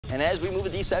And as we move to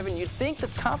D7, you'd think the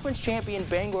conference champion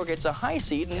Bangor gets a high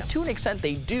seed, and to an extent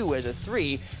they do as a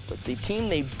 3, but the team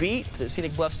they beat, the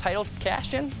Scenic Bluffs title,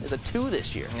 Caston, is a 2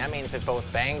 this year. And that means if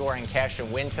both Bangor and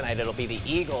Caston win tonight, it'll be the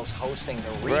Eagles hosting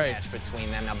the rematch between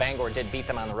them. Now, Bangor did beat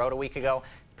them on the road a week ago.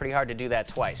 Pretty hard to do that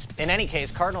twice. In any case,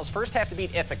 Cardinals first have to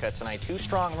beat Ithaca tonight. 2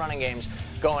 strong running games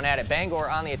going at it. Bangor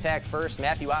on the attack first.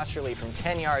 Matthew Osterley from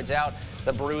 10 yards out.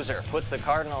 The bruiser puts the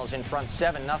Cardinals in front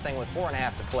 7-0 with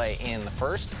 4.5 to play in the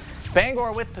first.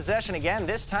 Bangor with possession again.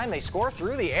 This time they score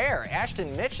through the air.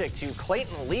 Ashton Mitchick to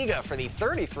Clayton Liga for the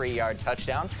 33-yard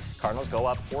touchdown. Cardinals go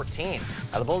up 14.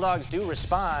 Now the Bulldogs do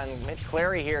respond. Mitch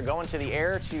Clary here going to the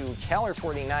air to Keller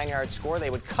for the 9-yard score. They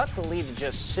would cut the lead to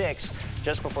just 6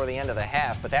 just before the end of the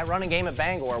half. But that running game at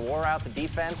Bangor wore out the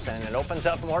defense, and it opens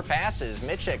up more passes.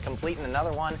 Mitchick completing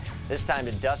another one, this time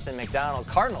to Dustin McDonald.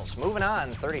 Cardinals moving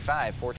on 35-14.